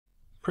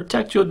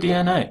Protect your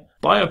DNA.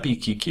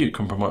 BioPQQ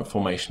can promote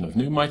formation of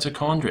new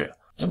mitochondria.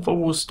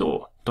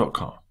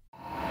 Infowarsstore.com.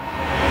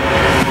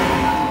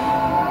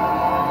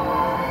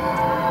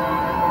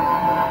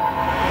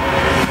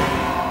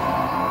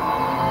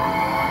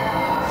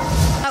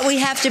 We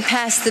have to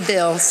pass the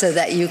bill so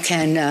that you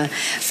can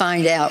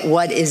find out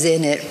what is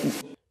in it.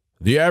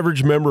 The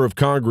average member of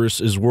Congress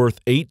is worth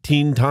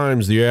 18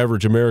 times the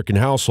average American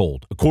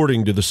household,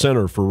 according to the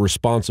Center for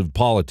Responsive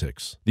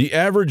Politics. The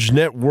average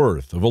net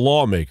worth of a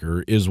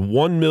lawmaker is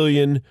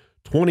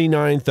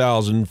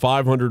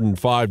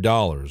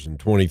 $1,029,505 in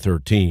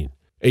 2013,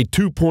 a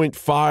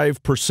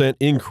 2.5%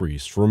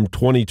 increase from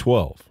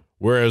 2012,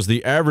 whereas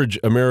the average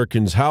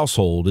American's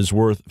household is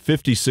worth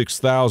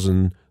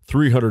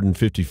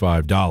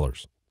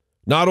 $56,355.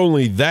 Not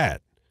only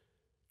that,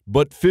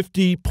 but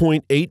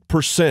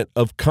 50.8%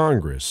 of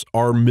Congress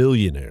are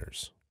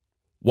millionaires.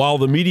 While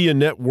the median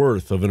net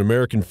worth of an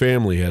American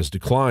family has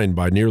declined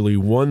by nearly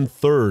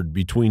one-third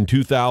between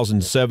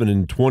 2007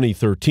 and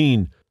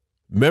 2013,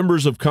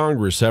 members of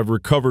Congress have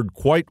recovered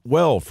quite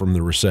well from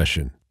the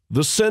recession.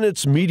 The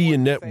Senate's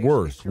median net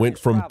worth went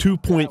from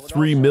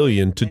 $2.3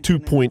 million to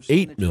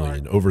 $2.8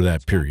 million over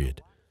that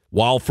period,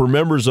 while for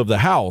members of the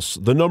House,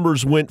 the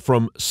numbers went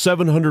from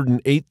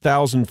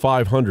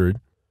 $708,500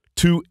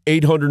 to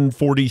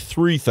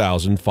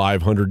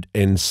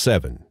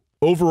 $843,507.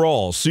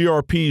 Overall,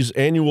 CRP's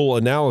annual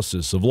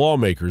analysis of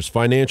lawmakers'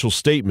 financial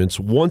statements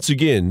once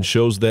again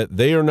shows that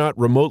they are not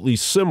remotely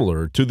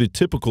similar to the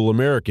typical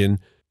American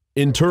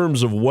in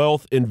terms of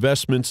wealth,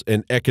 investments,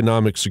 and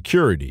economic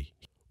security.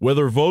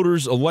 Whether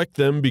voters elect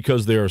them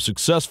because they are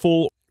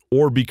successful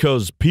or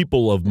because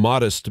people of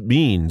modest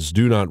means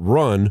do not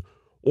run,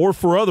 or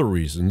for other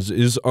reasons,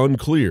 is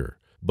unclear.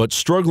 But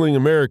struggling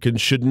Americans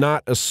should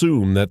not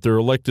assume that their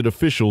elected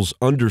officials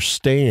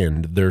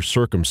understand their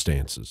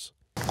circumstances.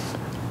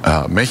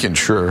 Making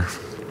sure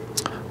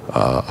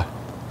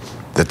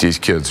that these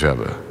kids have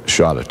a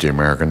shot at the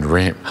American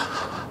dream,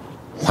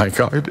 like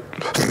I did,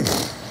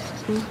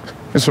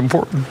 it's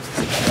important.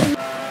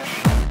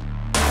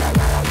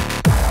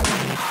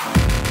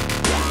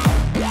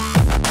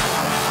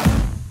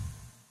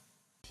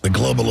 The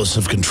globalists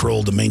have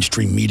controlled the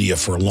mainstream media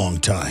for a long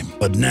time,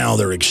 but now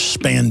they're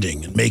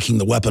expanding and making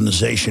the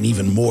weaponization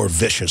even more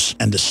vicious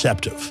and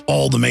deceptive.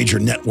 All the major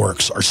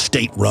networks are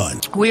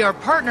state-run. We are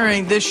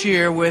partnering this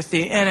year with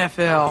the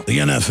NFL. The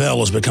NFL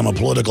has become a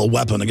political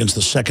weapon against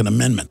the Second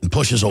Amendment and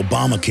pushes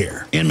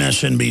Obamacare.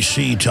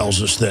 MSNBC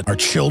tells us that our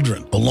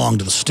children belong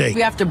to the state.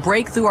 We have to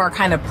break through our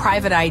kind of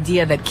private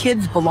idea that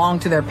kids belong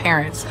to their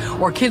parents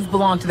or kids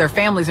belong to their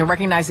families and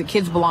recognize that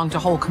kids belong to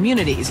whole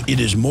communities. It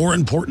is more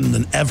important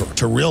than ever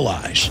to realize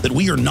that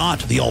we are not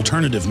the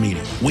alternative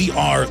media. We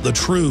are the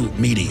true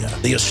media.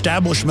 The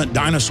establishment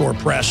dinosaur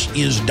press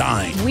is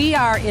dying. We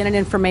are in an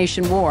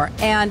information war,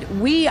 and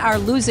we are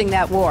losing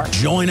that war.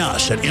 Join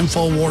us at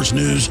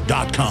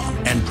InfoWarsNews.com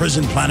and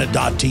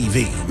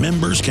PrisonPlanet.tv.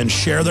 Members can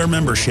share their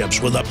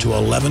memberships with up to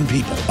 11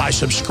 people. By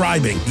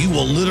subscribing, you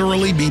will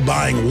literally be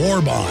buying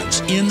war bonds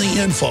in the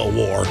info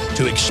war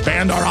to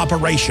expand our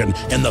operation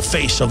in the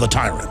face of the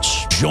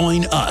tyrants.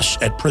 Join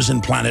us at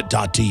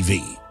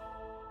PrisonPlanet.tv.